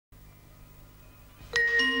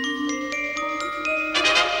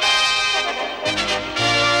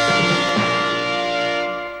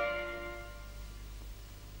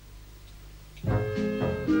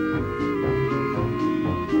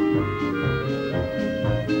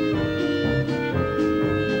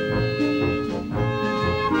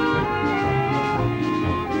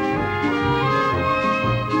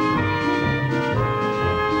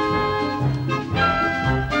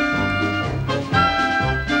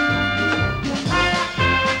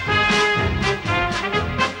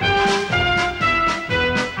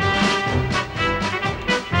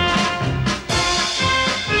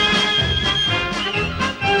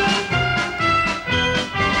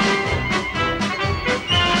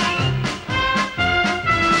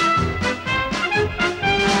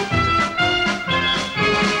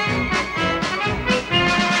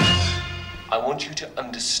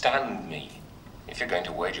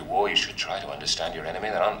wage a war, you should try to understand your enemy.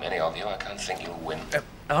 There aren't many of you. I can't think you'll win.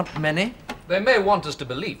 Aren't many? They may want us to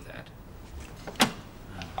believe that.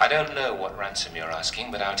 I don't know what ransom you're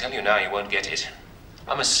asking, but I'll tell you now you won't get it.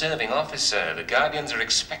 I'm a serving officer. The Guardians are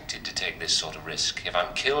expected to take this sort of risk. If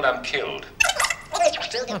I'm killed, I'm killed.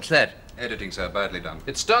 What's that? Editing, sir. Badly done.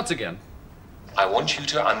 It starts again. I want you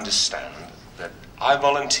to understand that I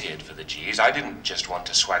volunteered for the G's. I didn't just want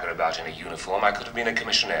to swagger about in a uniform. I could have been a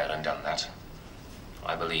commissionaire and done that.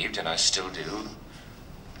 I believed, and I still do,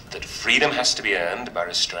 that freedom has to be earned by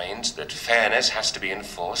restraint, that fairness has to be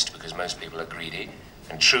enforced because most people are greedy,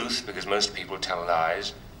 and truth because most people tell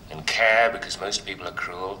lies, and care because most people are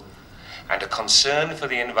cruel, and a concern for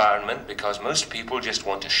the environment because most people just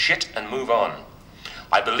want to shit and move on.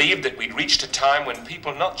 I believed that we'd reached a time when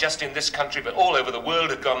people, not just in this country, but all over the world,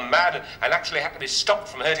 had gone mad and actually had to be stopped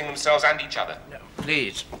from hurting themselves and each other. No,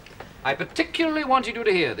 please. I particularly wanted you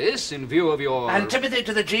to hear this in view of your... Antipathy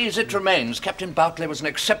to the G's, it remains. Captain Barclay was an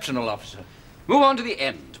exceptional officer. Move on to the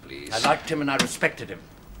end, please. I liked him and I respected him.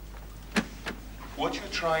 What you're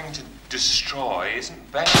trying to destroy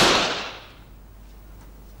isn't bad.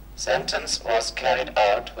 Sentence was carried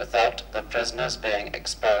out without the prisoners being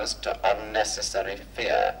exposed to unnecessary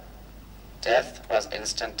fear. Death was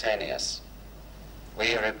instantaneous.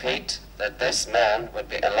 We repeat that this man would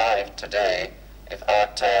be alive today if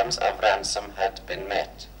our terms of ransom had been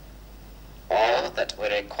met. All that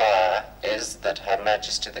we require is that Her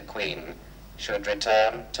Majesty the Queen should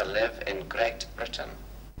return to live in Great Britain.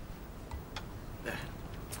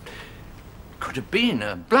 Could have been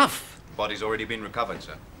a bluff. The body's already been recovered,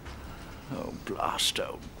 sir. Oh, blast,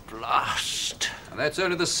 oh, blast. And that's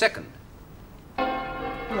only the second.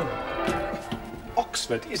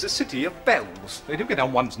 Oxford is a city of bells. They do get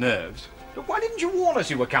on one's nerves. But why didn't you warn us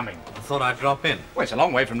you were coming? I thought I'd drop in. Well, it's a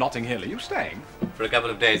long way from Notting Hill. Are you staying? For a couple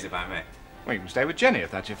of days, if I may. Well, you can stay with Jenny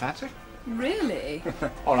if that's your fancy. Really?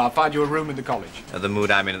 Or I'll find you a room in the college. The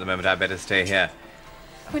mood I'm in at the moment, I'd better stay here.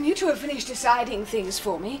 When you two have finished deciding things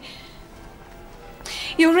for me,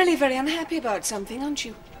 you're really very unhappy about something, aren't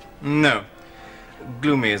you? No.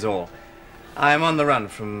 Gloomy is all. I'm on the run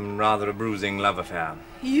from rather a bruising love affair.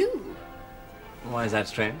 You? Why is that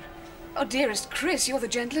strange? Oh, dearest Chris, you're the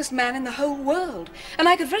gentlest man in the whole world. And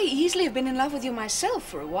I could very easily have been in love with you myself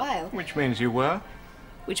for a while. Which means you were?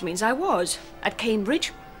 Which means I was, at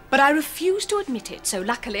Cambridge. But I refused to admit it, so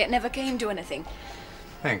luckily it never came to anything.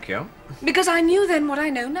 Thank you. Because I knew then what I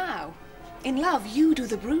know now. In love, you do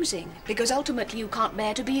the bruising, because ultimately you can't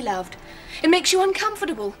bear to be loved. It makes you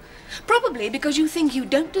uncomfortable, probably because you think you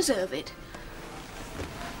don't deserve it.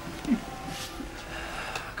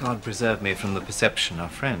 God preserve me from the perception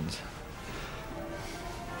of friends.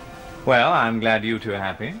 Well, I'm glad you two are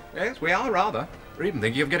happy. Yes, we are rather. We're even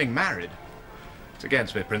thinking of getting married. It's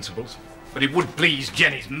against my principles, but it would please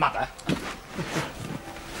Jenny's mother.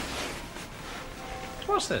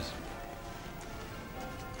 What's this?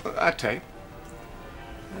 A tape.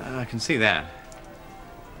 I can see that.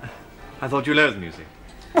 I thought you loathed music.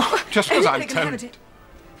 Just because I'm Anybody can have toned. it.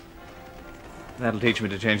 That'll teach me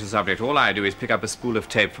to change the subject. All I do is pick up a spool of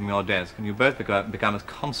tape from your desk, and you both become as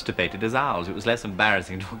constipated as owls. It was less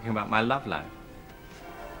embarrassing talking about my love life.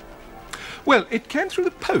 Well, it came through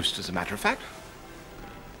the post, as a matter of fact.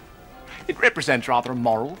 It represents rather a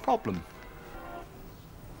moral problem.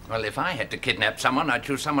 Well, if I had to kidnap someone, I'd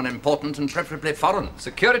choose someone important and preferably foreign.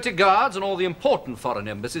 Security guards and all the important foreign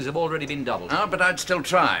embassies have already been doubled. Ah, but I'd still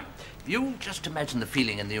try. You just imagine the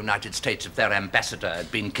feeling in the United States if their ambassador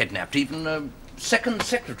had been kidnapped, even a second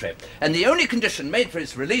secretary. And the only condition made for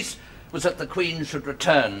his release was that the Queen should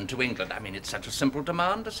return to England. I mean, it's such a simple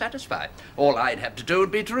demand to satisfy. All I'd have to do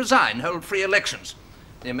would be to resign, hold free elections.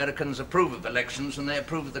 The Americans approve of elections and they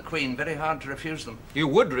approve of the Queen. Very hard to refuse them. You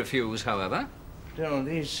would refuse, however. Still,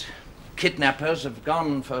 these kidnappers have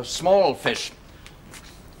gone for small fish.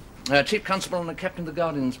 Chief Constable and the Captain of the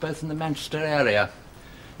Guardians, both in the Manchester area.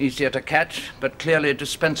 Easier to catch, but clearly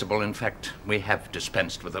dispensable. In fact, we have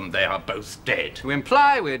dispensed with them. They are both dead. To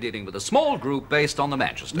imply we're dealing with a small group based on the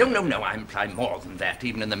Manchester. No, I imply more than that.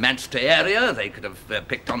 Even in the Manchester area, they could have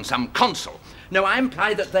picked on some consul. No, I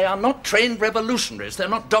imply that they are not trained revolutionaries. They're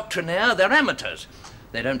not doctrinaire, they're amateurs.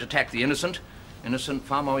 They don't attack the innocent. Innocent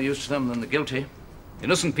far more use to them than the guilty.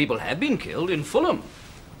 Innocent people have been killed in Fulham.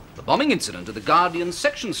 The bombing incident at the Guardian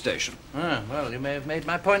section station. Ah, well, you may have made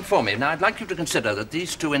my point for me. Now, I'd like you to consider that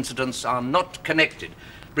these two incidents are not connected.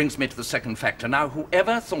 Brings me to the second factor. Now,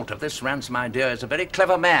 whoever thought of this ransom idea is a very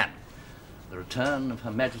clever man. The return of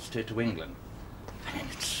Her Majesty to England. I mean,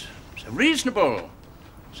 it's so reasonable,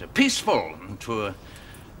 so peaceful, and to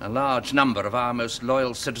a large number of our most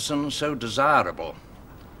loyal citizens, so desirable.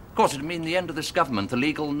 Of course, it'd mean the end of this government, the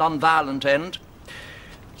legal, non-violent end.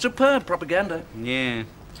 Superb propaganda. Yeah.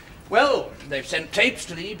 Well, they've sent tapes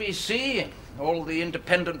to the EBC, all the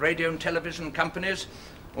independent radio and television companies,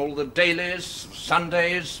 all the dailies,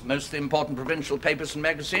 Sundays, most of the important provincial papers and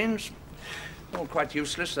magazines. All quite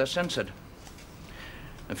useless, they're censored.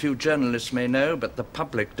 A few journalists may know, but the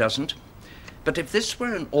public doesn't. But if this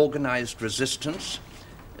were an organized resistance,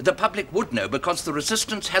 the public would know, because the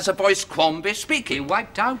resistance has a voice, Quamby speaking. He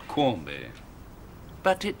wiped out Quamby.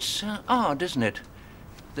 But it's odd, isn't it,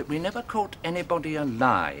 that we never caught anybody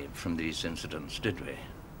alive from these incidents, did we?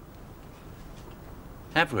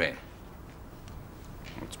 Have we?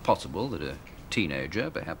 It's possible that a teenager,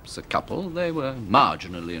 perhaps a couple, they were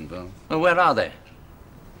marginally involved. Well, where are they?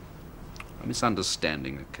 A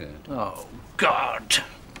misunderstanding occurred. Oh, God!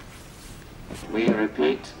 We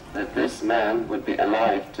repeat that this man would be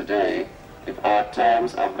alive today if our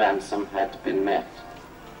terms of ransom had been met.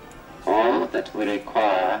 All that we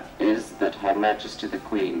require is that Her Majesty the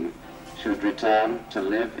Queen should return to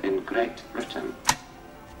live in Great Britain.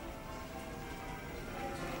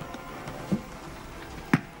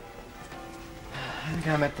 I think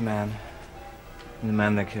I met the man. The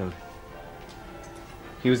man they killed.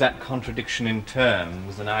 He was that contradiction in terms,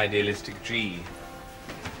 was an idealistic G.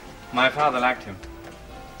 My father liked him.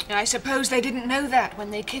 I suppose they didn't know that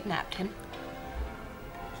when they kidnapped him.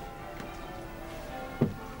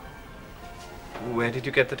 Where did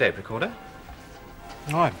you get the tape recorder?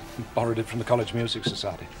 Oh, I borrowed it from the College Music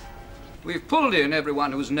Society. We've pulled in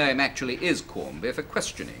everyone whose name actually is Quamby for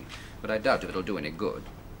questioning, but I doubt if it'll do any good.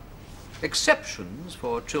 Exceptions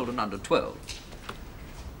for children under 12.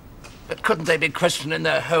 But couldn't they be questioned in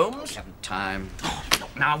their homes? We haven't time. Oh,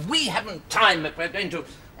 look, now, we haven't time if we're going to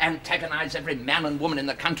antagonize every man and woman in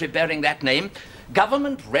the country bearing that name.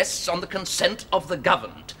 Government rests on the consent of the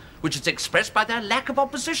governed, which is expressed by their lack of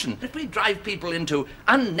opposition. If we drive people into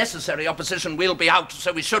unnecessary opposition, we'll be out,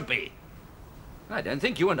 so we should be. I don't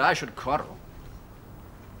think you and I should quarrel.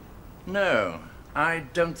 No, I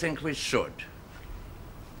don't think we should.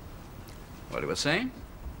 What you were saying?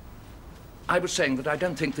 I was saying that I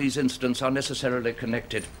don't think these incidents are necessarily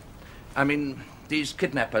connected. I mean, these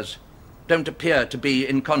kidnappers don't appear to be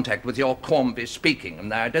in contact with your Quamby speaking,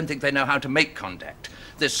 and I don't think they know how to make contact.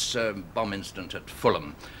 This bomb incident at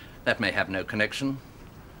Fulham, that may have no connection.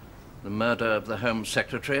 The murder of the Home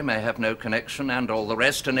Secretary may have no connection, and all the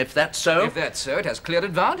rest, and if that's so... If that's so, it has clear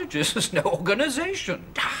advantages. There's no organization.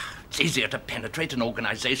 It's easier to penetrate an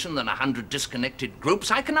organization than 100 disconnected groups.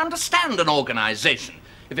 I can understand an organization.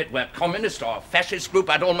 If it were communist or fascist group,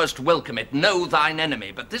 I'd almost welcome it. Know thine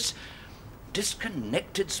enemy. But this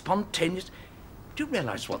disconnected, spontaneous... Do you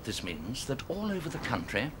realize what this means? That all over the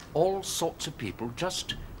country, all sorts of people,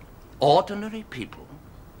 just ordinary people,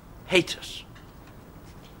 hate us.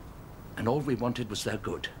 And all we wanted was their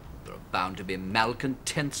good. There are bound to be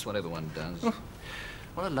malcontents, whatever one does. Oh,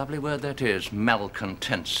 what a lovely word that is,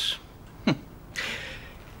 malcontents.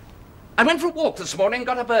 I went for a walk this morning,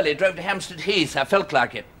 got up early, drove to Hampstead Heath. I felt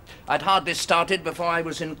like it. I'd hardly started before I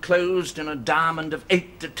was enclosed in a diamond of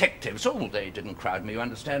 8 detectives. Oh, they didn't crowd me, you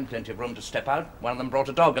understand. Plenty of room to step out. One of them brought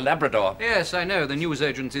a dog, a Labrador. Yes, I know. The news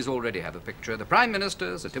agencies already have a picture. The Prime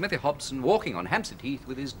Minister, Sir Timothy Hobson, walking on Hampstead Heath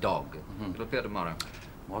with his dog. It'll appear tomorrow.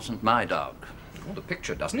 Wasn't my dog. Well, the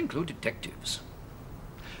picture doesn't include detectives.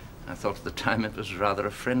 I thought at the time it was rather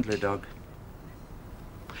a friendly dog.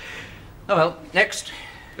 Oh, well, next.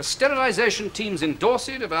 The sterilisation teams in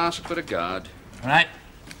Dorset have asked for a guard. Right.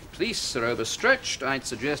 Police are overstretched. I'd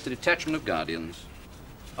suggest a detachment of guardians.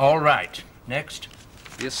 All right. Next.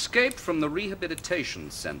 The escape from the rehabilitation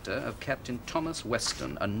centre of Captain Thomas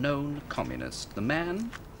Weston, a known communist, the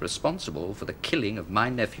man responsible for the killing of my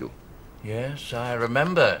nephew. Yes, I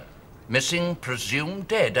remember. Missing, presumed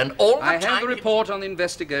dead, and all the time... I have the report on the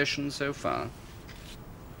investigation so far.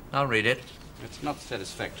 I'll read it. It's not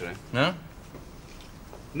satisfactory. No?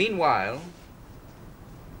 Meanwhile,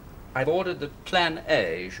 I've ordered that Plan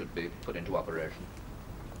A should be put into operation.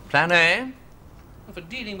 Plan A? For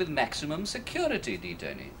dealing with maximum security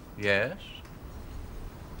detainees. Yes.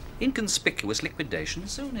 Inconspicuous liquidation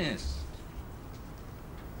soonest.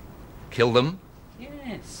 Kill them?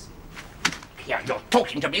 Yes. Yeah, you're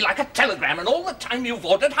talking to me like a telegram, and all the time you've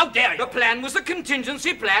ordered, how dare you? The plan was the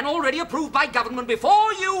contingency plan already approved by government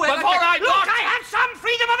before you ever... Before I Look, got... I had some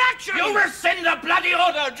freedom of action! You rescind the bloody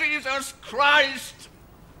order, Jesus Christ!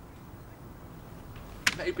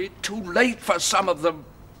 Maybe too late for some of them.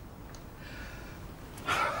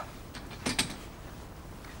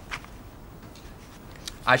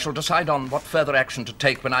 I shall decide on what further action to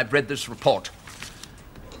take when I've read this report.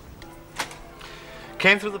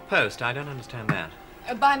 Came through the post. I don't understand that.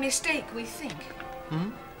 By mistake, we think.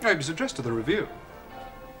 Oh, it was addressed to the review.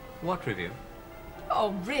 What review?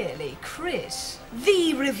 Oh, really, Chris?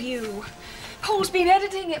 The review. Paul's been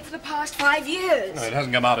editing it for the past 5 years. No, it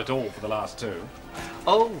hasn't come out at all for the last 2.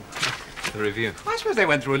 Oh, the review. I suppose they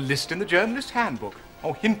went through a list in the journalist's handbook.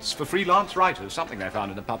 Or hints for freelance writers, something they found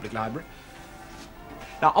in the public library.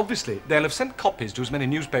 Now, obviously, they'll have sent copies to as many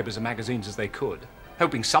newspapers and magazines as they could,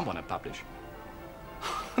 hoping someone would publish.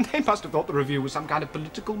 And they must have thought the review was some kind of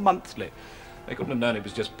political monthly. They couldn't have known it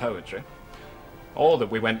was just poetry. Or that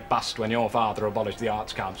we went bust when your father abolished the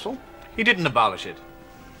Arts Council. He didn't abolish it.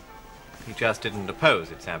 He just didn't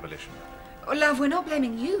oppose its abolition. Oh, love, we're not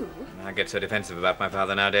blaming you. I get so defensive about my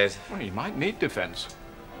father nowadays. Well, he might need defence.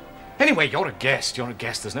 Anyway, you're a guest. You're a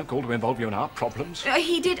guest. There's no call to involve you in our problems.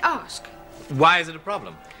 He did ask. Why is it a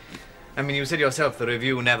problem? I mean, you said yourself the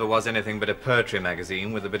review never was anything but a poetry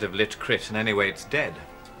magazine with a bit of lit crit, and anyway, it's dead.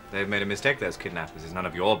 They've made a mistake, those kidnappers. It's none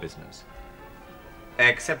of your business.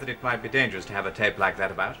 Except that it might be dangerous to have a tape like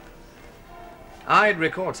that about. I'd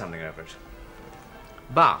record something over it.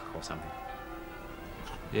 Bach or something.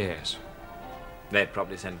 Yes. They'd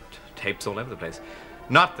probably send tapes all over the place.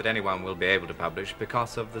 Not that anyone will be able to publish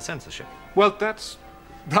because of the censorship. Well, that's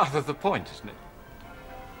rather the point, isn't it?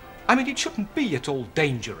 I mean, it shouldn't be at all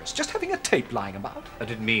dangerous, just having a tape lying about. I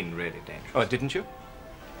didn't mean really dangerous. Oh, didn't you?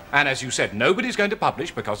 And as you said, nobody's going to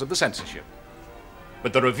publish because of the censorship.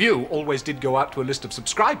 But the review always did go out to a list of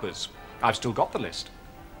subscribers. I've still got the list.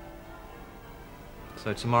 So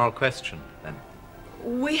it's a moral question, then?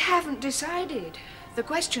 We haven't decided. The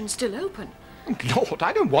question's still open. Lord,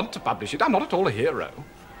 I don't want to publish it. I'm not at all a hero.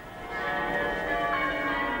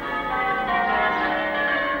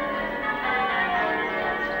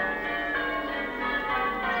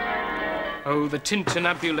 Oh, the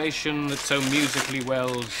tintinnabulation that so musically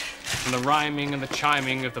wells, and the rhyming and the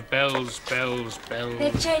chiming of the bells, bells, bells.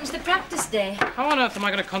 They've changed the practice day. How on earth am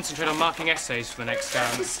I going to concentrate on marking essays for the next hour?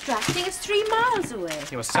 It's distracting. It's 3 miles away.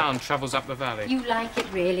 Your sound travels up the valley. You like it,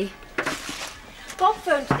 really. Bob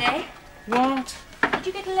phoned today. What? Did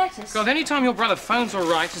you get a lettuce? God, any time your brother phones or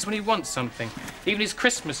writes is when he wants something. Even his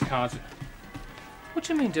Christmas cards. What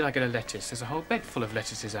do you mean, did I get a lettuce? There's a whole bed full of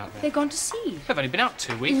lettuces out there. They've gone to seed. They've only been out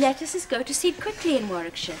 2 weeks. Lettuces go to seed quickly in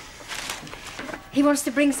Warwickshire. He wants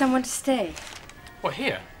to bring someone to stay. What,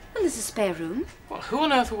 here? Well, there's a spare room. Well, who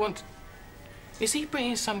on earth would want to... Is he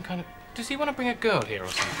bringing some kind of... Does he want to bring a girl here or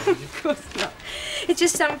something? Of course not. It's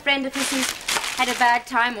just some friend of his who's had a bad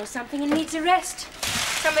time or something and needs a rest.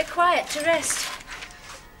 Somewhere quiet to rest.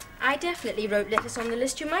 I definitely wrote lettuce on the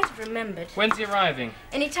list. You might have remembered. When's he arriving?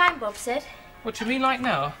 Any time, Bob said. What do you mean, like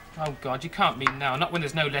now? Oh, God, you can't mean now. Not when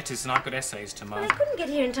there's no lettuce and I've got essays to Well, mark. I couldn't get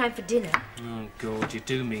here in time for dinner. Oh, God, you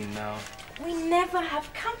do mean now. We never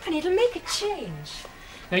have company. It'll make a change.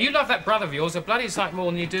 Now, you love that brother of yours a bloody sight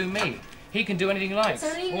more than you do me. He can do anything he likes.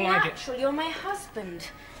 It's only All I get... natural. You're my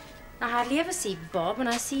husband. I hardly ever see Bob, and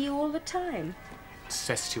I see you all the time.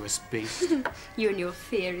 Incestuous beast. You and your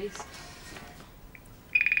theories.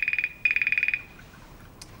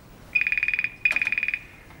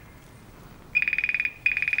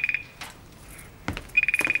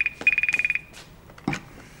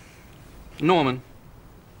 Norman.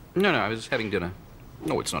 No, I was having dinner.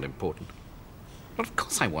 No, it's not important. But of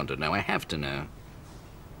course I want to know. I have to know.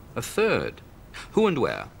 A third. Who and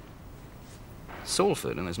where?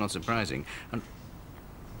 Salford, and that's not surprising. And...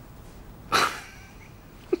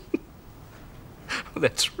 Oh,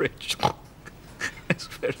 that's rich. That's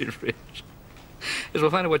very rich. Yes, well,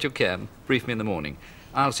 find out what you can. Brief me in the morning.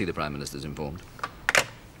 I'll see the Prime Minister's informed.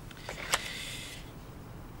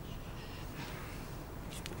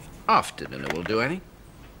 After dinner will do, Annie.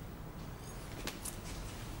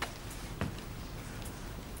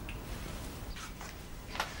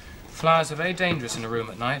 Flowers are very dangerous in a room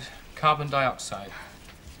at night. Carbon dioxide.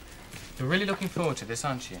 You're really looking forward to this,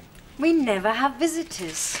 aren't you? We never have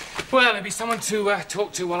visitors. Well, there'll be someone to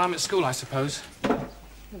talk to while I'm at school, I suppose.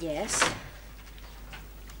 Yes.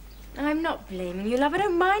 I'm not blaming you, love. I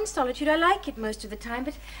don't mind solitude. I like it most of the time,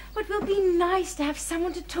 but it will be nice to have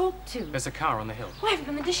someone to talk to. There's a car on the hill. Oh, I haven't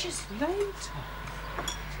done the dishes. Later.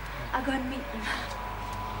 I'll go and meet them.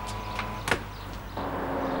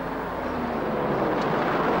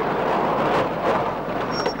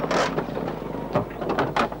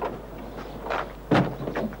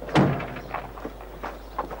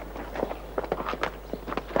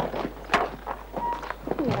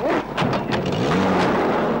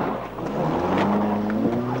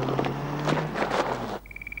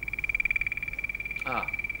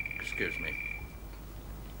 Excuse me.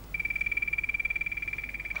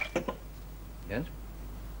 Yes?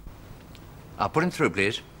 I'll put him through,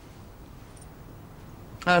 please.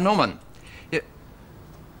 Norman.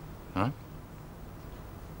 Huh?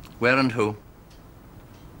 Where and who?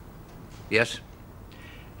 Yes?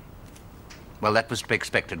 Well, that was to be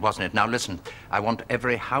expected, wasn't it? Now, listen. I want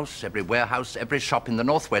every house, every warehouse, every shop in the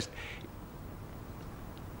Northwest.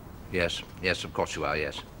 Yes, yes, of course you are,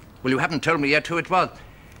 yes. Well, you haven't told me yet who it was.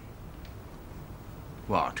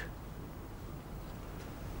 What?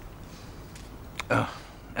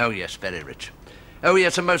 Oh, yes, very rich. Oh,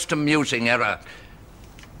 yes, a most amusing error.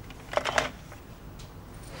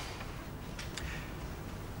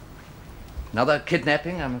 Another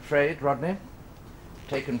kidnapping, I'm afraid, Rodney.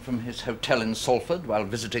 Taken from his hotel in Salford while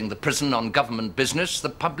visiting the prison on government business, the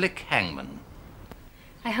public hangman.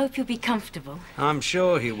 I hope you'll be comfortable. I'm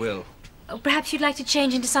sure he will. Oh, perhaps you'd like to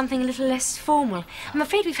change into something a little less formal. I'm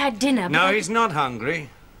afraid we've had dinner, but No, he's not hungry.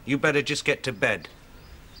 You better just get to bed.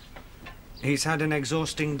 He's had an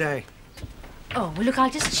exhausting day. Oh, well, look, I'll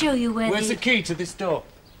just show you where Where's the key to this door?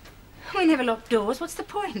 We never lock doors. What's the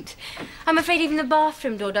point? I'm afraid even the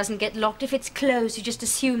bathroom door doesn't get locked. If it's closed, you just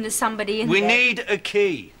assume there's somebody in We there. need a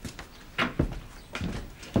key.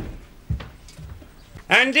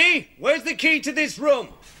 Andy, where's the key to this room?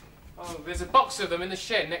 Oh, there's a box of them in the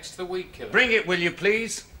shed next to the weed killer. Bring it, will you,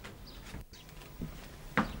 please?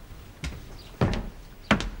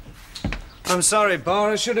 I'm sorry,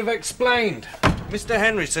 Bar, I should have explained. Mr.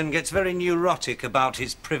 Henryson gets very neurotic about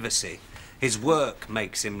his privacy. His work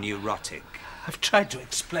makes him neurotic. I've tried to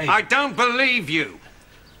explain. I don't believe you.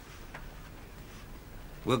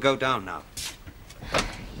 We'll go down now.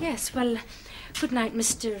 Yes, well, good night,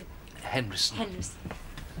 Mr. Henryson. Henryson.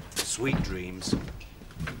 Sweet dreams.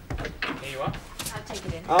 Here you are. I'll take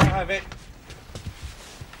it in. I'll have it.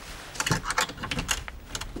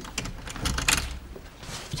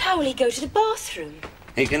 But how will he go to the bathroom?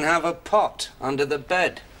 He can have a pot under the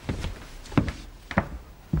bed.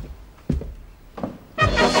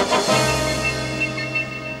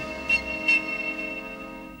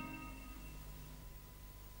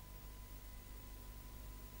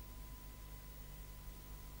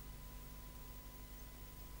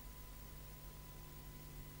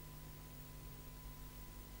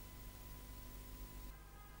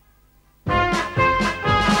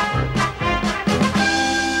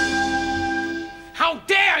 How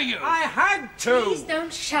dare you! I had to! Please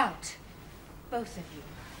don't shout. Both of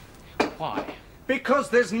you. Why? Because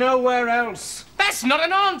there's nowhere else. That's not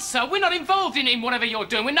an answer. We're not involved in whatever you're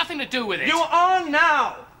doing. We're nothing to do with it. You are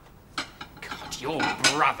now! God, your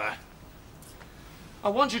brother. I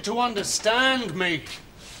want you to understand me.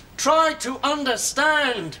 Try to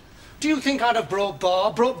understand. Do you think I'd have brought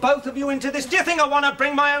both of you into this? Do you think I want to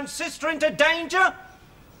bring my own sister into danger?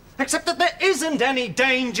 Except that there isn't any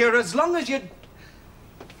danger as long as you...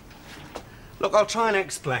 Look, I'll try and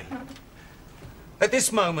explain. At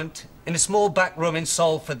this moment, in a small back room in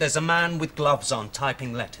Salford, there's a man with gloves on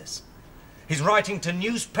typing letters. He's writing to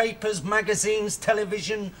newspapers, magazines,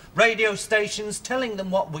 television, radio stations, telling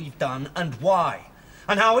them what we've done and why,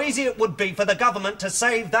 and how easy it would be for the government to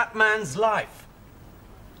save that man's life.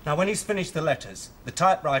 Now, when he's finished the letters, the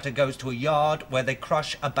typewriter goes to a yard where they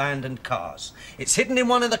crush abandoned cars. It's hidden in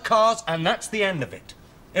one of the cars, and that's the end of it.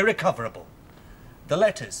 Irrecoverable. The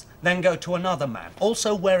letters then go to another man,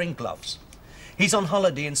 also wearing gloves. He's on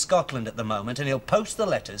holiday in Scotland at the moment, and he'll post the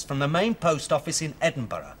letters from the main post office in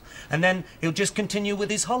Edinburgh, and then he'll just continue with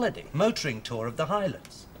his holiday, motoring tour of the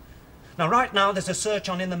Highlands. Now, right now, there's a search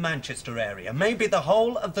on in the Manchester area, maybe the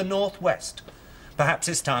whole of the Northwest. Perhaps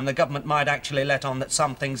this time the government might actually let on that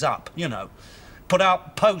something's up, you know. Put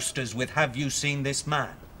out posters with "Have you seen this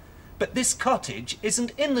man?" But this cottage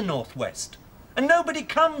isn't in the Northwest. And nobody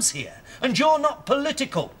comes here. And you're not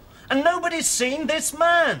political. And nobody's seen this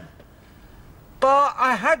man. But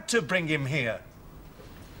I had to bring him here.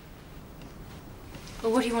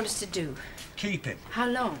 Well, what do you want us to do? Keep him. How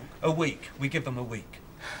long? A week. We give them a week.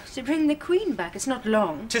 To bring the Queen back. It's not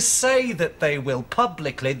long. To say that they will,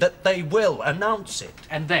 publicly, that they will announce it.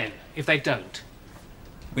 And then, if they don't?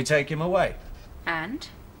 We take him away. And?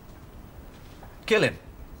 Kill him.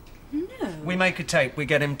 No. We make a tape, we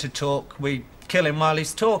get him to talk, we kill him while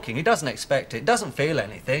he's talking. He doesn't expect it, doesn't feel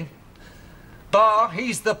anything. Bar,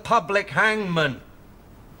 he's the public hangman.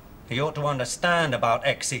 He ought to understand about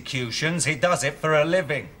executions. He does it for a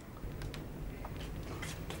living.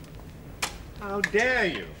 How dare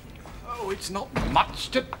you? Oh, it's not much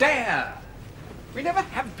to dare. We never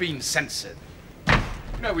have been censored.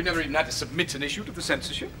 No, we never even had to submit an issue to the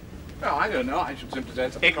censorship. Well, I don't know. I should simply say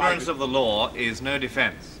it's a Ignorance of the law is no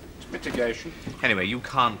defense. It's mitigation. Anyway, you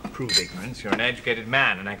can't prove ignorance. You're an educated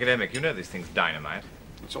man, an academic. You know this thing's dynamite.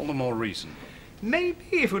 It's all the more reason. Maybe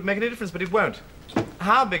if it would make any difference, but it won't.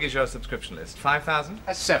 How big is your subscription list? 5,000?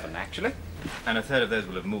 7, actually. And a third of those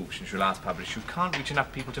will have moved since you last published. You can't reach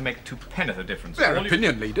enough people to make 2 penneth a difference. They're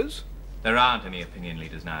opinion leaders. There aren't any opinion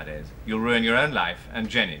leaders nowadays. You'll ruin your own life and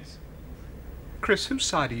Jenny's. Chris, whose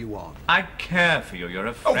side are you on? I care for you. You're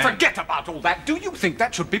a friend. Oh, forget about all that. Do you think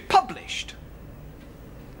that should be published?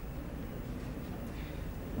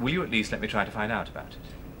 Will you at least let me try to find out about it?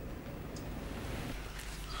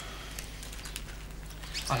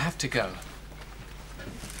 I'll have to go.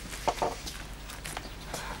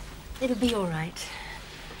 It'll be all right.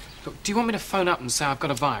 Look, do you want me to phone up and say I've got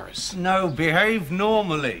a virus? No, behave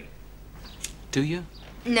normally. Do you?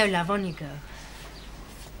 No, love, on you go.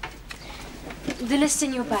 The list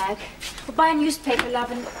in your bag. We'll buy a newspaper, love,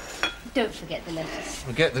 and don't forget the letters.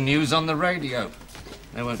 We'll get the news on the radio.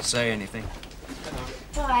 They won't say anything.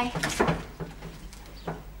 Bye.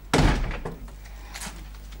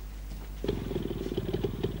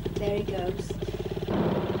 There he goes.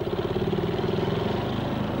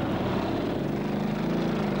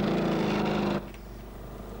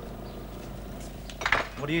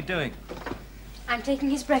 What are you doing? I'm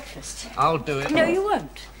taking his breakfast. I'll do it. No, you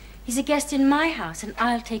won't. He's a guest in my house, and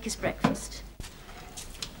I'll take his breakfast.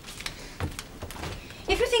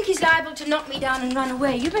 If you think he's liable to knock me down and run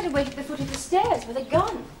away, you better wait at the foot of the stairs with a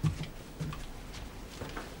gun.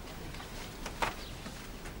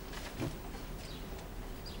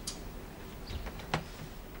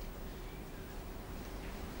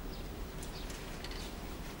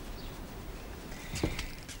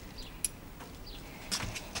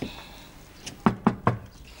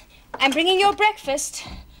 I'm bringing your breakfast.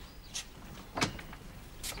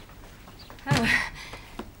 Oh,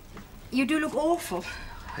 you do look awful.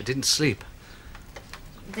 I didn't sleep.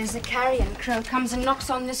 There's a carrion crow comes and knocks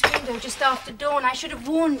on this window just after dawn. I should have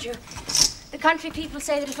warned you. The country people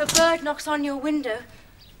say that if a bird knocks on your window...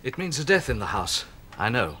 It means a death in the house. I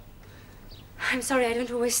know. I'm sorry, I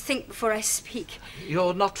don't always think before I speak.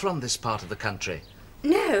 You're not from this part of the country.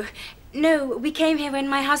 No. No, we came here when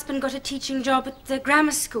my husband got a teaching job at the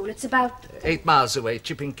grammar school. It's about... 8 miles away,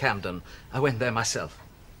 Chipping Campden. I went there myself.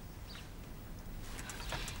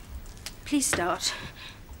 Please start.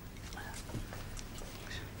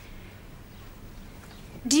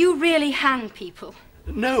 Do you really hang people?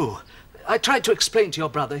 No. I tried to explain to your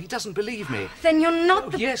brother. He doesn't believe me. Then you're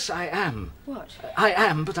not the... Yes, I am. What? I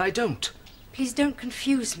am, but I don't. Please don't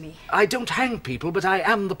confuse me. I don't hang people, but I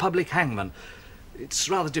am the public hangman. It's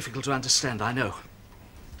rather difficult to understand, I know.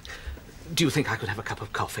 Do you think I could have a cup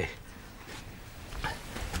of coffee?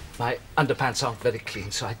 My underpants aren't very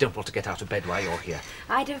clean, so I don't want to get out of bed while you're here.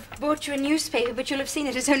 I'd have bought you a newspaper, but you'll have seen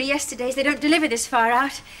it as only yesterday's. They don't deliver this far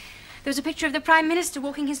out. There was a picture of the Prime Minister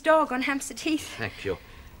walking his dog on Hampstead Heath. Thank you.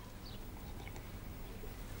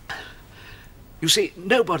 You see,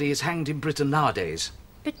 nobody is hanged in Britain nowadays.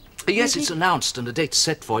 But... Yes, it's announced and a date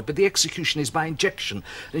set for it, but the execution is by injection,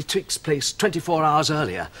 and it takes place 24 hours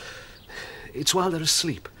earlier. It's while they're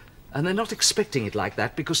asleep, and they're not expecting it like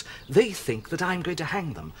that because they think that I'm going to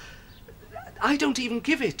hang them. I don't even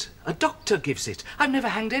give it. A doctor gives it. I've never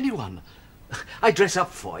hanged anyone. I dress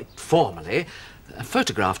up for it, formally,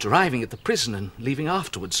 photographed arriving at the prison and leaving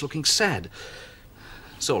afterwards looking sad.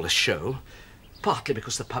 It's all a show, partly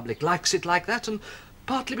because the public likes it like that, and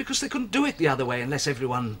partly because they couldn't do it the other way unless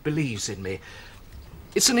everyone believes in me.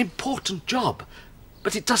 It's an important job,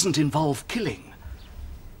 but it doesn't involve killing.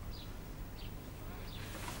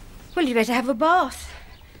 Well, you'd better have a bath.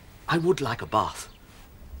 I would like a bath.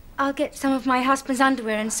 I'll get some of my husband's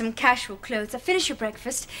underwear and some casual clothes. I'll finish your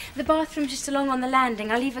breakfast. The bathroom's just along on the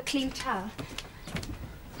landing. I'll leave a clean towel.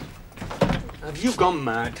 Have you gone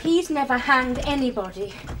mad? He's never hanged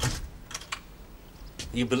anybody.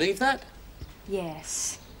 You believe that?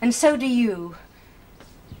 Yes, and so do you.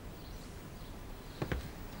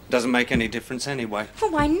 Doesn't make any difference anyway.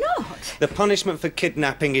 Well, why not? The punishment for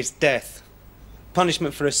kidnapping is death.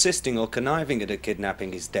 Punishment for assisting or conniving at a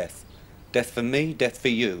kidnapping is death. Death for me, death for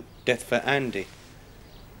you, death for Andy.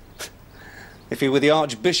 If he were the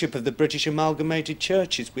Archbishop of the British Amalgamated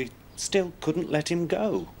Churches, we still couldn't let him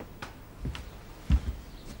go.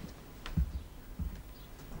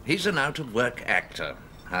 He's an out-of-work actor,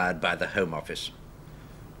 hired by the Home Office.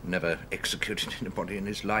 Never executed anybody in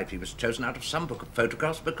his life. He was chosen out of some book of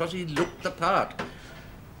photographs because he looked the part.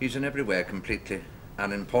 He's in every way completely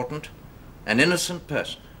unimportant, an innocent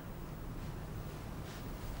person.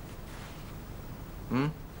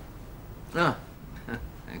 Ah,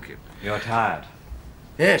 thank you. You're tired.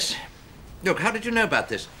 Yes. Look, how did you know about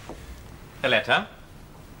this? The letter?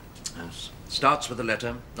 Yes. Starts with a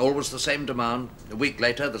letter, always the same demand. A week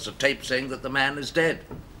later, there's a tape saying that the man is dead.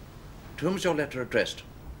 To whom is your letter addressed?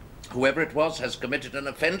 Whoever it was has committed an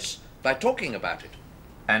offence by talking about it.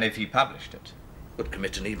 And if he published it? Would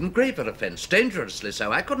commit an even graver offence, dangerously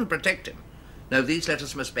so. I couldn't protect him. No, these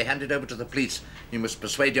letters must be handed over to the police. You must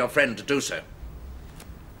persuade your friend to do so.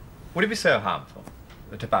 Would it be so harmful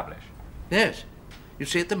to publish? Yes. You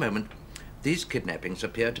see, at the moment, these kidnappings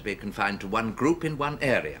appear to be confined to one group in one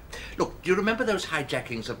area. Look, do you remember those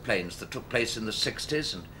hijackings of planes that took place in the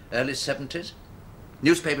 60s and early 70s?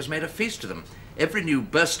 Newspapers made a feast of them. Every new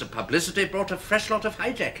burst of publicity brought a fresh lot of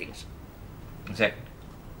hijackings. Exactly.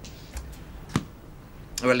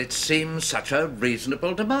 Well, it seems such a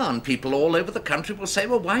reasonable demand. People all over the country will say,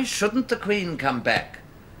 well, why shouldn't the Queen come back?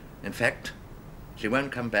 In fact, she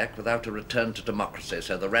won't come back without a return to democracy,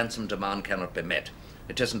 so the ransom demand cannot be met.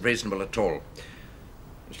 It isn't reasonable at all.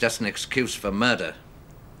 It's just an excuse for murder.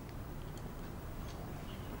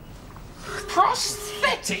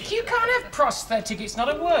 Prosthetic? You can't have prosthetic. It's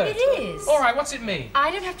not a word. It is. All right, what's it mean?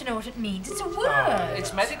 I don't have to know what it means. It's a word.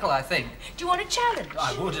 It's medical, I think. Do you want a challenge?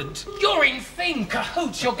 I wouldn't. You're in thing,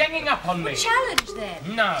 cahoots. You're ganging up on me. Well, challenge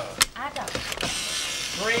then. No. I don't.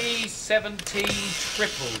 317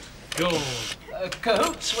 tripled. Good.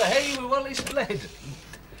 Cahoots were hey, we're well split.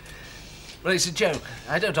 Well, it's a joke.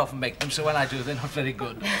 I don't often make them, so when I do, they're not very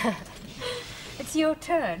good. It's your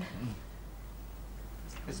turn.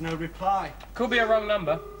 There's no reply. Could be a wrong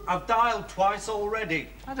number. I've dialed twice already.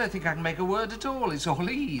 I don't think I can make a word at all. It's all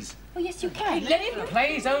ease. Oh, yes, you can. Let him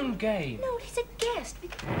play his own game. No, he's a guest.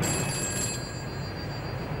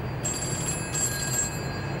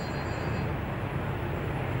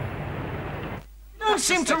 Don't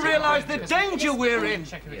seem to realise the danger we're in.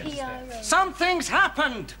 Something's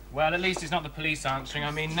happened. Well, at least it's not the police answering.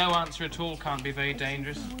 I mean, no answer at all can't be very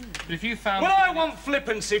dangerous. But if you found... Well, I want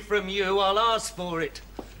flippancy from you. I'll ask for it.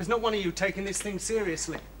 There's not one of you taking this thing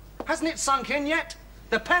seriously. Hasn't it sunk in yet?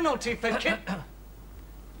 The penalty for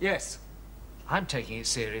Yes. I'm taking it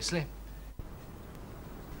seriously.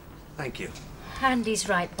 Thank you. Andy's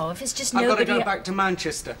right, Bob. If it's just I've got nobody... to go back to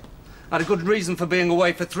Manchester. I had a good reason for being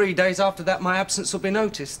away for 3 days. After that, my absence will be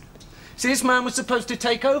noticed. See, this man was supposed to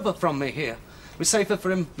take over from me here. It was safer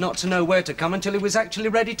for him not to know where to come until he was actually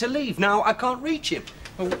ready to leave. Now, I can't reach him.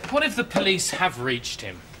 Well, what if the police have reached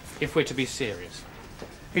him, if we're to be serious?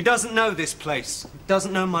 He doesn't know this place. He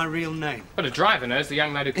doesn't know my real name. But the driver knows, the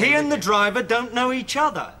young lad who... He and the driver don't know each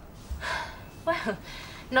other. Well,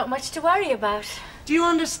 not much to worry about. Do you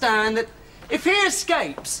understand that if he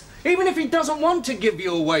escapes, even if he doesn't want to give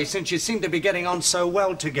you away since you seem to be getting on so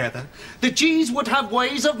well together, the G's would have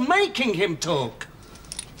ways of making him talk.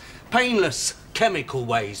 Painless, chemical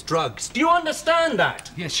ways, drugs. Do you understand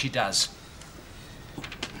that? Yes, she does.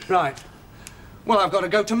 Right. Well, I've got to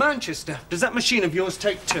go to Manchester. Does that machine of yours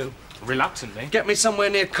take two? Reluctantly. Get me somewhere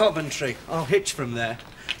near Coventry. I'll hitch from there.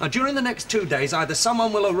 Now, during the next 2 days, either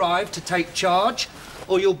someone will arrive to take charge,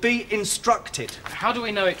 or you'll be instructed. How do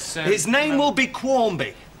we know it's... His name will be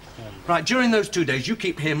Quarmby. Right, during those 2 days, you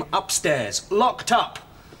keep him upstairs, locked up.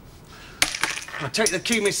 I'll take the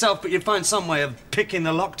key myself, but you'd find some way of picking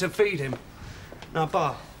the lock to feed him. Now,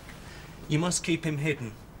 Bar, you must keep him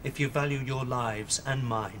hidden if you value your lives and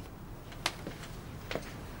mine.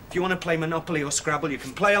 If you want to play Monopoly or Scrabble, you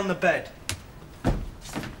can play on the bed.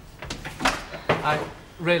 I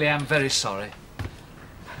really am very sorry.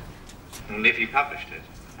 And if he published it,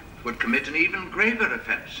 would commit an even graver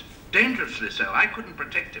offence. Dangerously so. I couldn't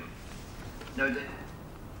protect him. No,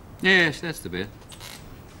 Yes, that's the bit.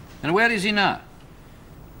 And where is he now?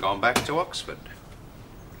 Gone back to Oxford.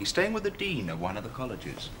 He's staying with the dean of one of the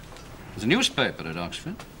colleges. There's a newspaper at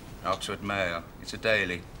Oxford. Oxford Mail. It's a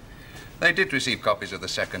daily. They did receive copies of the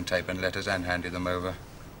second tape and letters and handed them over.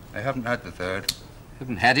 They haven't had the third.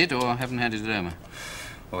 Haven't had it or haven't handed it over?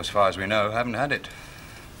 Well, as far as we know, haven't had it.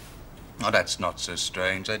 Oh, that's not so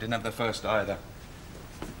strange. They didn't have the first either.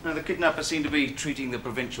 Now, the kidnappers seem to be treating the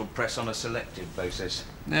provincial press on a selective basis.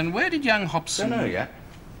 Then where did young Hobson... Don't know yet.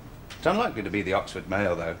 It's unlikely to be the Oxford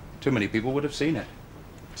Mail, though. Too many people would have seen it.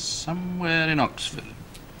 Somewhere in Oxford.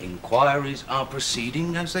 Inquiries are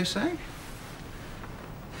proceeding, as they say.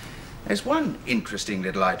 There's one interesting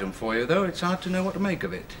little item for you, though. It's hard to know what to make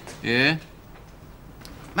of it. Yeah?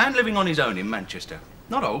 Man living on his own in Manchester.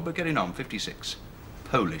 Not old, but getting on, 56.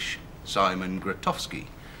 Polish. Simon Grotowski.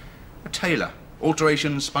 A tailor.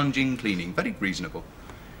 Alteration, sponging, cleaning. Very reasonable.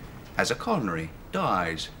 Has a coronary.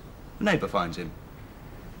 Dies. A neighbour finds him.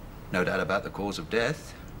 No doubt about the cause of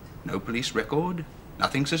death. No police record.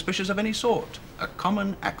 Nothing suspicious of any sort. A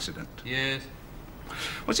common accident. Yes.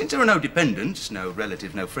 Well, since there are no dependents, no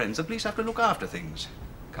relatives, no friends, the police have to look after things.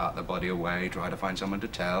 Cart the body away, try to find someone to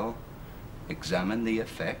tell. Examine the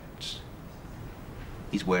effects.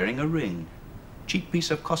 He's wearing a ring. cheap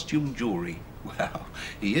piece of costume jewelry. Well,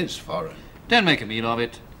 he is foreign. Don't make a meal of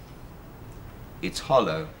it. It's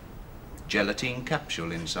hollow. Gelatine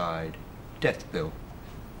capsule inside. Death pill.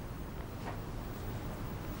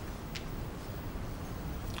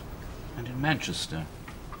 And in Manchester.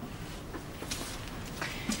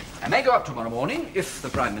 I may go up tomorrow morning, if the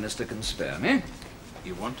Prime Minister can spare me.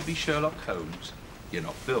 You want to be Sherlock Holmes. You're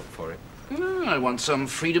not built for it. I want some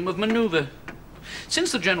freedom of manoeuvre.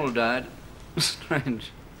 Since the General died,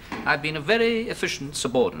 strange, I've been a very efficient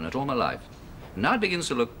subordinate all my life. And now it begins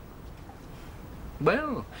to look...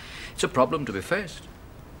 well, it's a problem to be faced.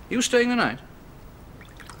 You staying the night?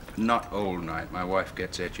 Not all night. My wife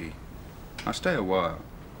gets edgy. I'll stay a while.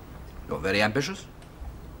 You're very ambitious?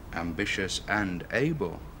 Ambitious and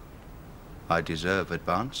able. I deserve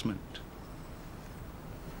advancement.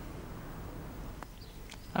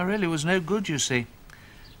 I really was no good, you see.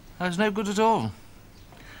 I was no good at all.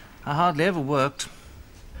 I hardly ever worked.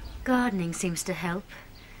 Gardening seems to help.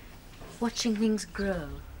 Watching things grow.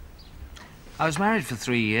 I was married for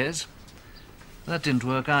 3 years. That didn't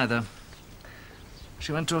work either.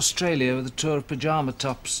 She went to Australia with a tour of pyjama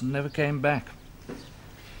tops and never came back.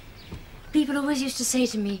 People always used to say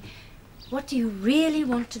to me, what do you really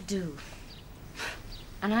want to do?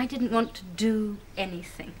 And I didn't want to do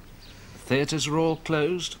anything. Theatres were all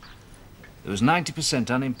closed. There was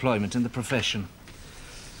 90% unemployment in the profession.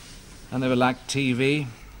 I never liked TV.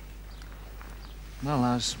 Well,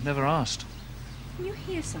 I was never asked. Can you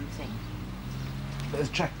hear something? There's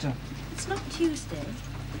a tractor. It's not Tuesday.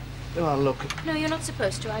 Oh, I'll look. No, you're not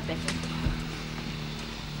supposed to. I better.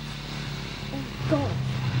 Oh, God.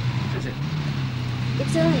 What is it?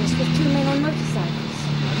 It's Ernest with 2 men on motorcycles.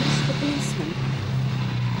 Mr. Policeman.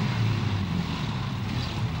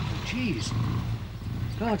 Jeez.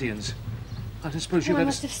 Guardians. I don't suppose Oh, you've I ever...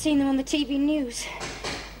 must have seen them on the TV news.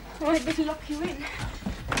 Oh, I'd better lock you in.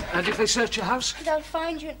 And if they search your house? They'll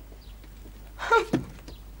find you.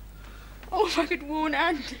 Oh, if I could warn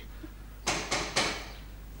Andy.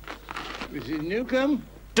 Mrs. Newcomb?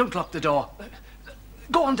 Don't lock the door.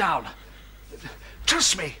 Go on down.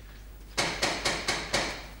 Trust me.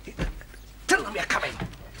 Tell them you're coming.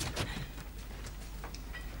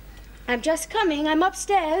 I'm just coming. I'm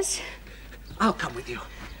upstairs. I'll come with you.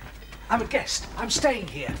 I'm a guest. I'm staying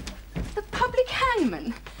here. The public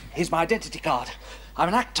hangman? Here's my identity card. I'm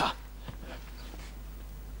an actor.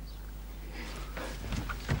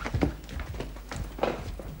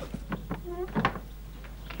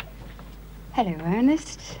 Hello,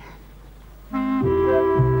 Ernest.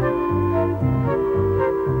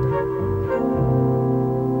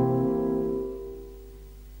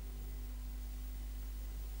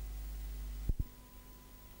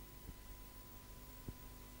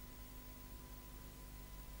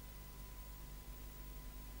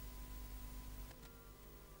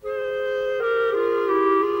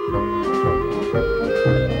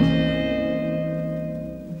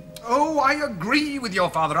 Oh, I agree with your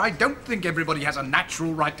father. I don't think everybody has a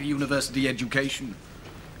natural right to university education.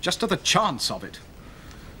 Just to the chance of it.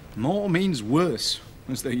 More means worse,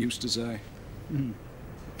 as they used to say. Do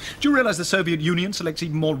you realize the Soviet Union selects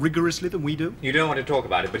even more rigorously than we do? You don't want to talk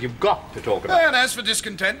about it, but you've got to talk about it. And as for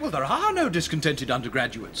discontent, well, there are no discontented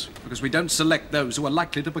undergraduates, because we don't select those who are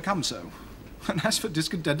likely to become so. And as for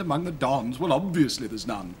discontent among the dons, well, obviously there's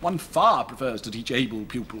none. One far prefers to teach able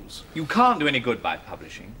pupils. You can't do any good by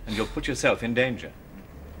publishing, and you'll put yourself in danger.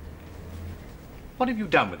 What have you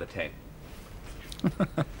done with the tape?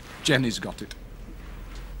 Jenny's got it.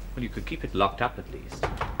 Well, you could keep it locked up at least.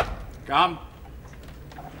 Come.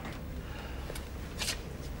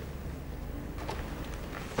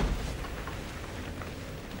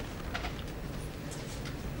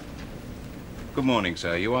 Good morning,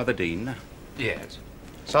 sir. You are the Dean? Yes.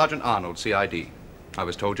 Sergeant Arnold, CID. I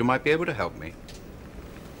was told you might be able to help me.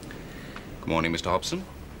 Good morning, Mr. Hobson.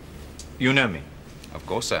 You know me? Of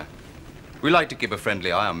course, sir. We like to keep a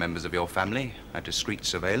friendly eye on members of your family, a discreet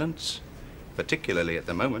surveillance, particularly at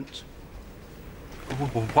the moment.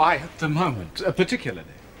 Why at the moment, particularly?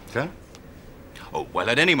 Sir? Oh, well,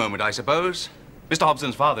 at any moment, I suppose. Mr.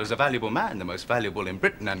 Hobson's father is a valuable man, the most valuable in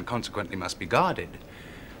Britain, and consequently must be guarded.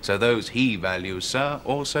 So those he values, sir,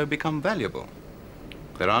 also become valuable.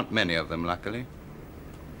 There aren't many of them, luckily.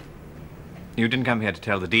 You didn't come here to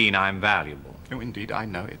tell the Dean I'm valuable. Oh, indeed, I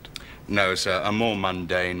know it. No, sir, a more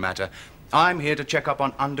mundane matter. I'm here to check up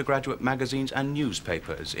on undergraduate magazines and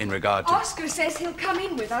newspapers in regard to... Oscar says he'll come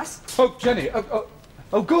in with us. Oh, Jenny.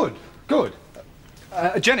 Oh, good, good.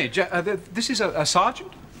 Jenny, this is a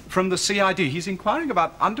sergeant from the CID. He's inquiring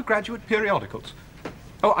about undergraduate periodicals.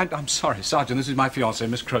 Oh, I'm sorry, Sergeant. This is my fiancée,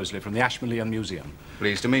 Miss Crosley, from the Ashmolean Museum.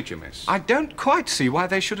 Pleased to meet you, miss. I don't quite see why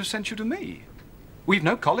they should have sent you to me. We've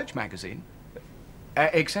no college magazine.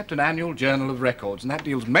 Except an annual Journal of Records, and that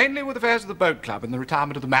deals mainly with affairs of the boat club and the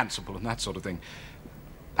retirement of the Manciple and that sort of thing.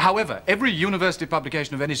 However, every university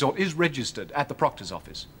publication of any sort is registered at the proctor's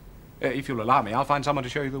office. If you'll allow me, I'll find someone to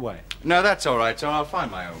show you the way. No, that's all right, sir. I'll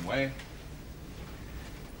find my own way.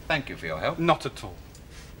 Thank you for your help. Not at all.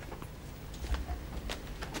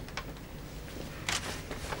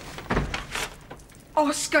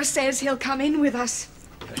 Oscar says he'll come in with us.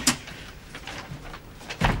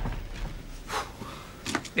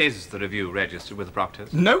 Is the review registered with the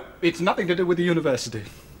proctors? No, it's nothing to do with the university.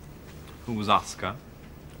 Who's Oscar?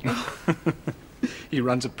 He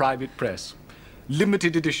runs a private press.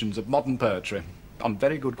 Limited editions of modern poetry on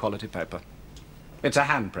very good quality paper. It's a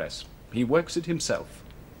hand press. He works it himself.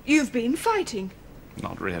 You've been fighting.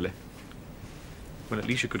 Not really. Well, at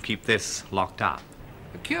least you could keep this locked up.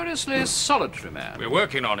 A curiously solitary man. We're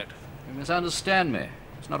working on it. You misunderstand me.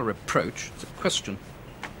 It's not a reproach, it's a question.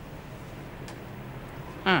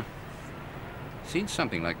 Seen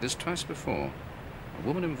something like this twice before. A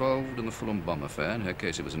woman involved in the Fulham bomb affair, in her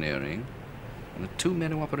case it was an earring, and the two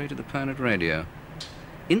men who operated the Pioneer radio.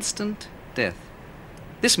 Instant death.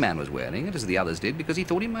 This man was wearing it, as the others did, because he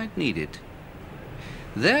thought he might need it.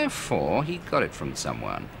 Therefore, he got it from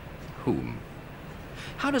someone. Whom?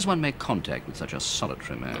 How does one make contact with such a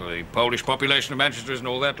solitary man? Well, the Polish population of Manchester isn't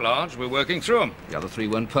all that large. We're working through them. The other three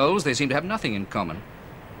weren't Poles. They seem to have nothing in common.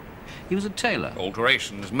 He was a tailor.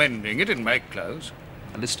 Alterations, mending. He didn't make clothes.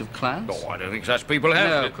 A list of clients? Oh, I don't think such people have.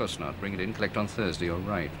 No, of course not. Bring it in, collect on Thursday, you're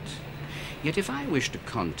right. Yet if I wish to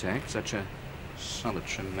contact such a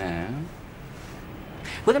solitary man...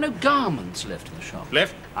 Were there no garments left in the shop?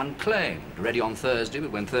 Left? Unclaimed. Ready on Thursday,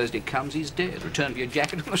 but when Thursday comes, he's dead. Return for your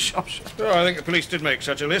jacket on the shop shelf. Oh, I think the police did make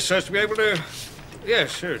such a list so as to be able to...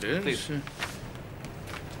 Yes, sure it is. Please, sir.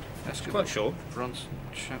 That's quite sure. Bronson,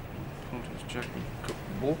 Chapman, Porter's jacket,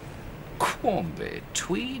 Cook, Quarmby,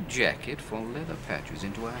 tweed jacket for leather patches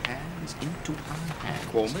into our hands,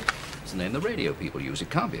 Quarmby? It's the name the radio people use.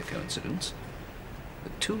 It can't be a coincidence.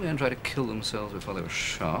 The two men tried to kill themselves before they were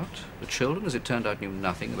shot. The children, as it turned out, knew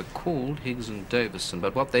nothing. They were called Higgs and Davison,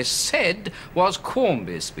 but what they said was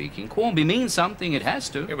Quarmby speaking. Quarmby means something, it has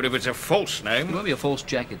to. Yeah, but if it's a false name... It won't be a false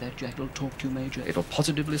jacket. That jacket will talk to you, Major. It'll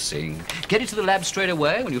positively sing. Get it to the lab straight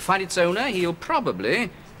away. When you find its owner, he'll probably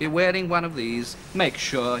be wearing one of these. Make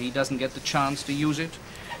sure he doesn't get the chance to use it.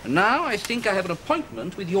 And now I think I have an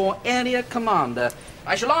appointment with your area commander.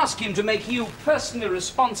 I shall ask him to make you personally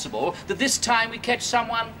responsible that this time we catch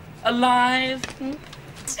someone alive. And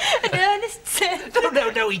Ernest said...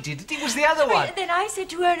 No, he didn't. It was the other one. Then I said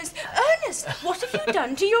to Ernest, Ernest, what have you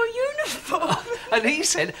done to your uniform? And he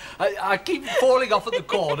said, I keep falling off at the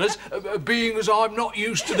corners, being as I'm not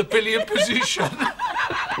used to the pillion position.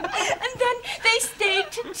 And then they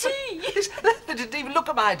stayed to tea. They didn't even look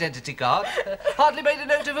at my identity card. Hardly made a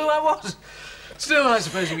note of who I was. Still, I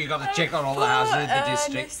suppose you've got to check on all the houses in the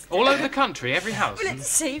district. All over the country, every house. Well, it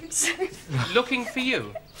seems. Looking for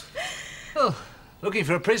you. Oh, looking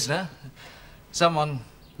for a prisoner. Someone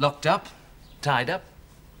locked up, tied up.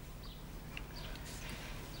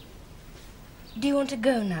 Do you want to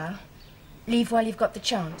go now? Leave while you've got the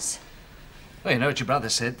chance? Well, you know what your brother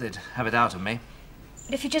said. They'd have it out of me.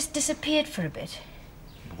 But if you just disappeared for a bit?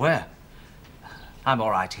 Where? I'm all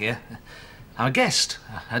right here. I'm a guest.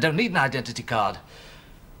 I don't need an identity card.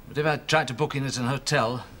 But if I tried to book in at an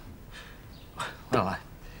hotel... Well,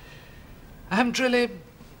 I haven't really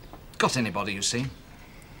got anybody, you see.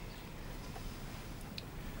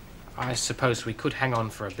 I suppose we could hang on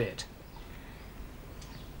for a bit.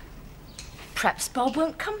 Perhaps Bob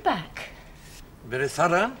won't come back. Very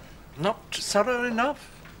thorough. Not thorough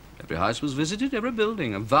enough. Every house was visited, every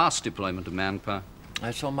building. A vast deployment of manpower.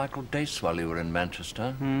 I saw Michael Dace while you were in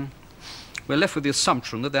Manchester. We're left with the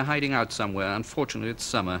assumption that they're hiding out somewhere. Unfortunately, it's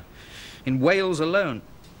summer. In Wales alone.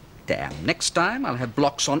 Damn, next time I'll have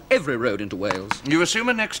blocks on every road into Wales. You assume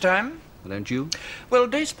a next time? Well, don't you? Well,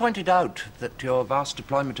 Dace pointed out that your vast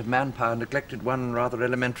deployment of manpower neglected one rather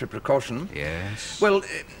elementary precaution. Yes. Well,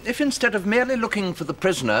 if instead of merely looking for the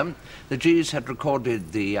prisoner, the G's had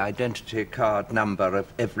recorded the identity card number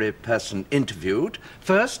of every person interviewed,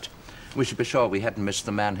 first, we should be sure we hadn't missed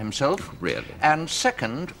the man himself. Really? And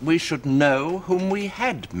second, we should know whom we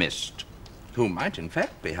had missed. Who might, in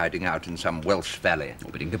fact, be hiding out in some Welsh valley. Oh,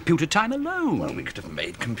 but in computer time alone. Well, we could have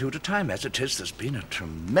made computer time. As it is, there's been a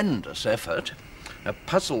tremendous effort. A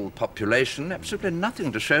puzzled population, absolutely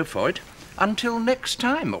nothing to show for it, until next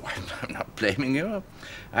time. Oh, I'm not blaming you.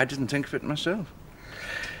 I didn't think of it myself.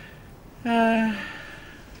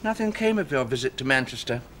 Nothing came of your visit to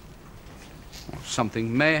Manchester. Well,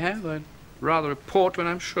 something may have. I'd rather report when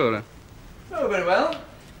I'm sure. Oh, very well.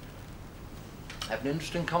 Had an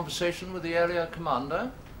interesting conversation with the area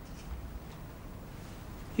commander.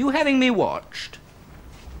 You having me watched?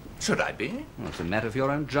 Should I be? Well, it's a matter of your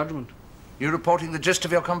own judgment. You reporting the gist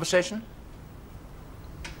of your conversation?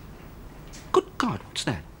 Good God, what's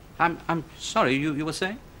that? I'm sorry, you were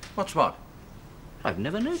saying? What's what? I've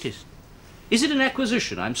never noticed. Is it an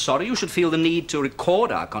acquisition? I'm sorry you should feel the need to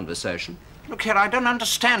record our conversation. Look here, I don't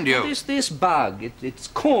understand you. This bug, it's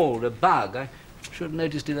called a bug. I should have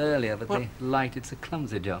noticed it earlier, but the light, it's a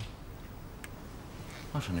clumsy job.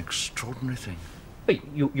 What an extraordinary thing. Wait,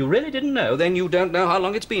 you really didn't know? Then you don't know how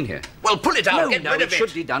long it's been here. Well, pull it out, No, get rid of it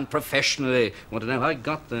should be done professionally. Want to know how I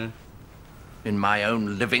got there? In my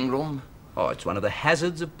own living room? Oh, it's one of the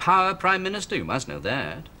hazards of power, Prime Minister. You must know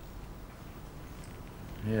that.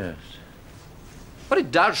 Yes. What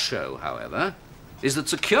it does show, however, is that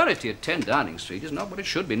security at 10 Downing Street is not what it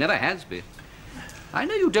should be, never has been. I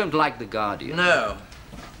know you don't like The Guardian. No.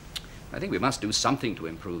 I think we must do something to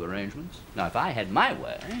improve arrangements. Now, if I had my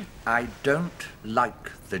way... I don't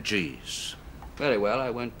like the G's. Very well, I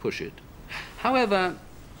won't push it. However,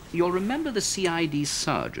 you'll remember the CID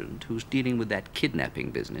sergeant who's dealing with that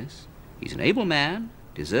kidnapping business. He's an able man,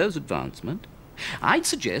 deserves advancement. I'd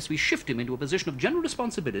suggest we shift him into a position of general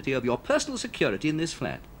responsibility of your personal security in this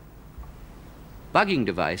flat. Bugging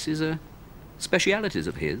devices are specialities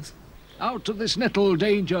of his. Out of this little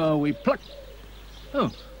danger we pluck...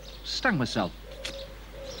 Oh, stung myself.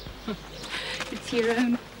 It's your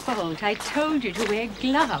own fault. I told you to wear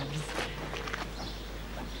gloves.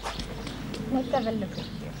 Let's have a look at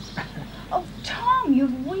you. Oh, Tom,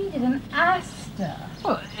 you've weeded an aster.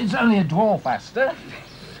 Well, it's only a dwarf aster.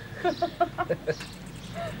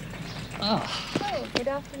 Oh, good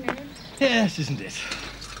afternoon. Yes, isn't it?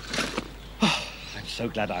 Oh, I'm so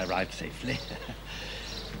glad I arrived safely.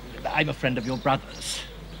 I'm a friend of your brother's.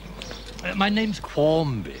 My name's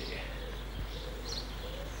Quarmby.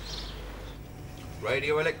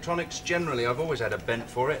 Radio electronics generally. I've always had a bent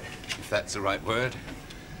for it, if that's the right word.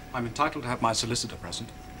 I'm entitled to have my solicitor present.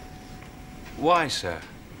 Why, sir?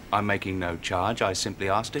 I'm making no charge. I simply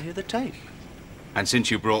asked to hear the tape. And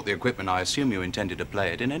since you brought the equipment, I assume you intended to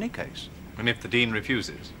play it in any case. And if the Dean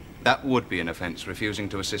refuses? That would be an offence, refusing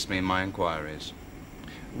to assist me in my inquiries.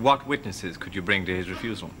 What witnesses could you bring to his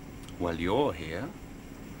refusal? Well, you're here.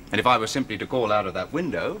 And if I were simply to call out of that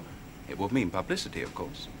window, it would mean publicity, of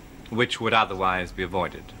course. Which would otherwise be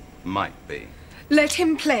avoided? Might be. Let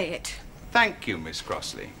him play it. Thank you, Miss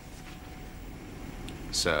Crossley.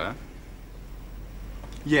 Sir?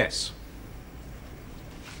 Yes.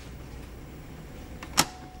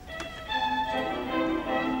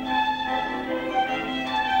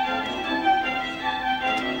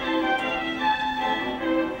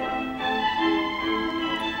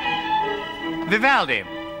 Vivaldi,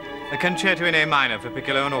 a concerto in A minor for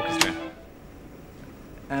piccolo and orchestra.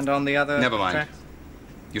 And on the other Never mind. tracks?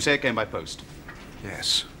 You say it came by post?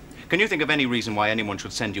 Yes. Can you think of any reason why anyone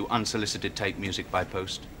should send you unsolicited tape music by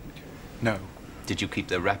post? No. Did you keep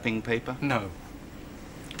the wrapping paper? No.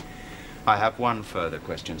 I have one further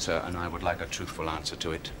question, sir, and I would like a truthful answer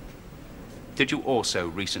to it. Did you also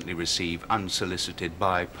recently receive, unsolicited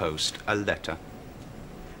by post, a letter?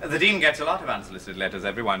 The Dean gets a lot of unsolicited letters,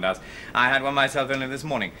 everyone does. I had one myself only this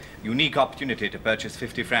morning. Unique opportunity to purchase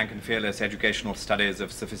 50-franc and fearless educational studies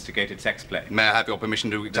of sophisticated sex play. May I have your permission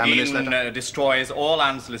to examine this The Dean letter? destroys all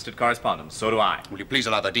unsolicited correspondence. So do I. Will you please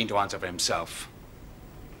allow the Dean to answer for himself?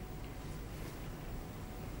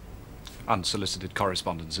 Unsolicited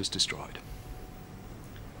correspondence is destroyed.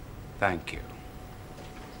 Thank you.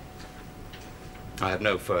 I have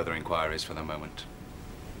no further inquiries for the moment.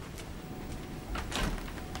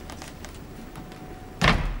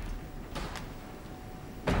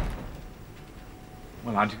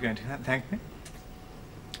 Well, aren't you going to thank me?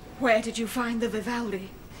 Where did you find the Vivaldi?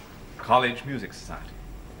 College Music Society.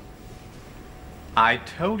 I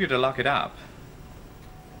told you to lock it up.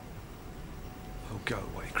 Oh, go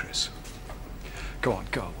away, Chris. Go on,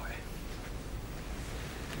 go away.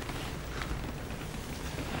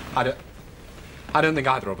 I don't think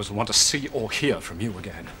either of us will want to see or hear from you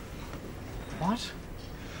again. What?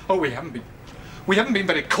 Oh, we haven't been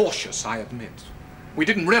very cautious, I admit. We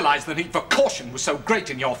didn't realize the need for caution was so great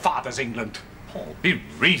in your father's England. Paul, be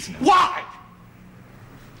reasonable. Why?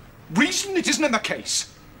 Reason it isn't in the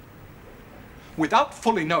case. Without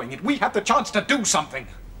fully knowing it, we had the chance to do something.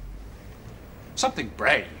 Something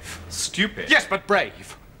brave. Stupid. Yes, but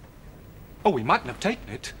brave. Oh, we mightn't have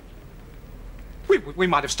taken it. We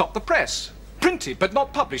might have stopped the press. Printed, but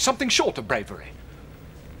not published. Something short of bravery.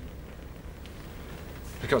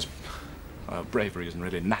 Because bravery isn't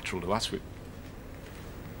really natural to us. We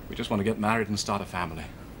just want to get married and start a family.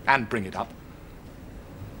 And bring it up.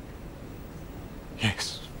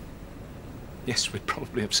 Yes. Yes, we'd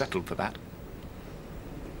probably have settled for that.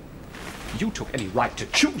 You took any right to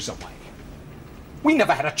choose away. We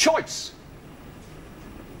never had a choice.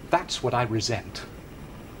 That's what I resent.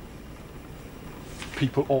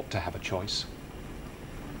 People ought to have a choice.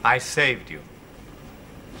 I saved you.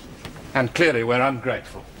 And clearly we're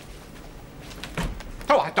ungrateful.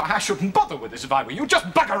 Oh, I shouldn't bother with this if I were you. Just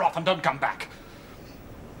bugger off and don't come back.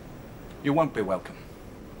 You won't be welcome.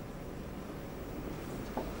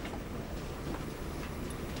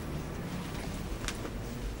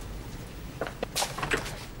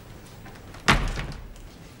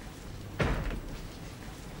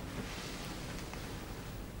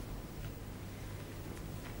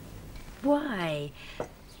 Why?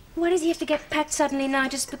 Why does he have to get packed suddenly now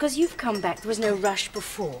just because you've come back? There was no rush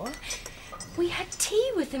before. We had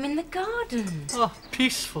tea with him in the garden. Oh,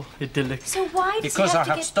 peaceful, idyllic. So why does Because he I have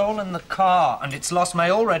to have get... stolen the car, and its loss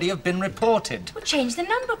may already have been reported. Well, change the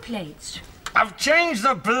number plates. I've changed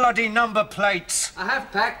the bloody number plates. I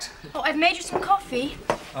have packed. Oh, I've made you some coffee.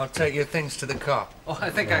 I'll take your things to the car. Oh, I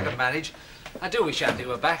think I can manage. I do wish Andy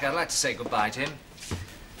were back. I'd like to say goodbye to him.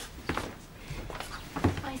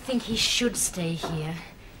 I think he should stay here.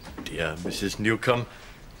 Dear Mrs. Newcomb,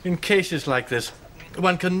 in cases like this,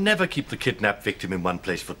 one can never keep the kidnapped victim in one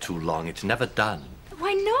place for too long. It's never done.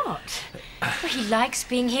 Why not? Well, he likes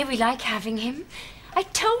being here. We like having him. I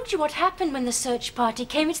told you what happened when the search party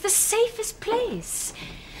came. It's the safest place.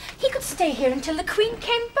 He could stay here until the Queen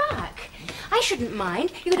came back. I shouldn't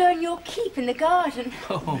mind. You could earn your keep in the garden.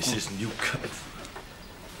 Oh, Mrs. Newcomb.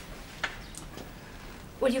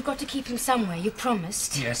 Well, you've got to keep him somewhere. You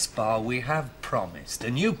promised. Yes, Bar, we have promised.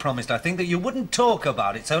 And you promised, I think, that you wouldn't talk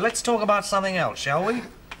about it. So let's talk about something else, shall we?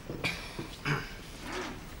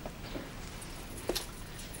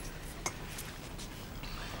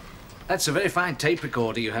 That's a very fine tape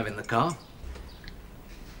recorder you have in the car.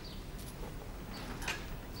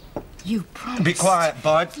 You promised. Be quiet,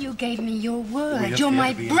 Bud. You gave me your word. We You're my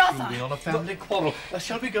appear to be brother. intruding on a family quarrel.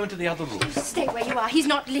 Shall we go into the other room? Stay where you are. He's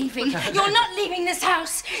not leaving. You're not leaving this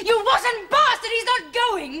house. You wasn't bastard. He's not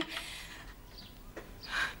going.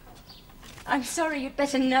 I'm sorry. You'd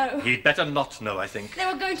better know. He'd better not know, I think. They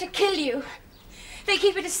were going to kill you. They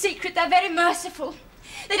keep it a secret. They're very merciful.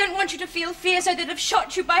 They don't want you to feel fear, so they'd have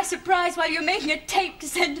shot you by surprise while you're making a tape to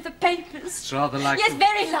send to the papers. It's rather like... Yes,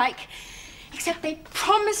 very like. Except they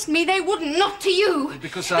promised me they wouldn't, not to you.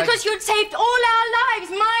 Because you'd saved all our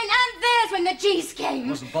lives, mine and theirs, when the G's came.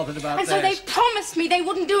 Wasn't bothered about And so theirs. they promised me they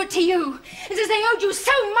wouldn't do it to you. And since they owed you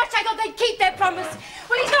so much, I thought they'd keep their promise.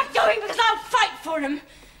 Well, he's not going because I'll fight for him.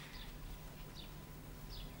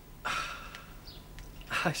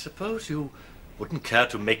 I suppose you wouldn't care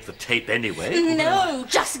to make the tape anyway. No,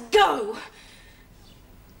 just go.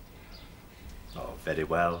 Oh, very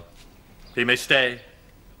well. He may stay.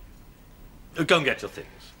 Go and get your things.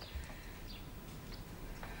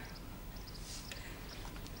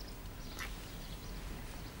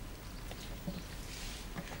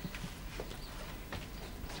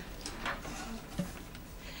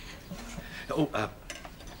 Oh,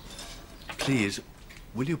 please,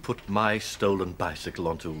 will you put my stolen bicycle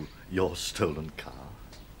onto your stolen car?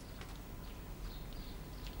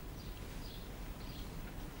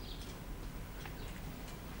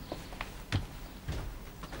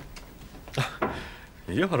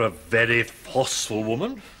 You're a very forceful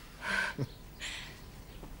woman.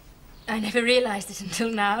 I never realized it until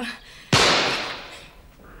now.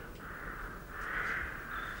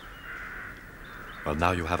 Well,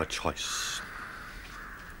 now you have a choice.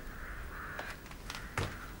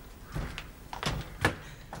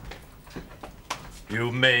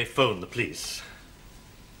 You may phone the police.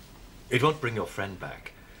 It won't bring your friend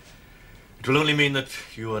back. It will only mean that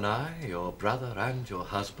you and I, your brother and your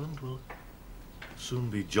husband, will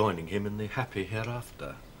soon be joining him in the happy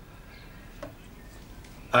hereafter.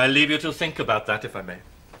 I'll leave you to think about that, if I may.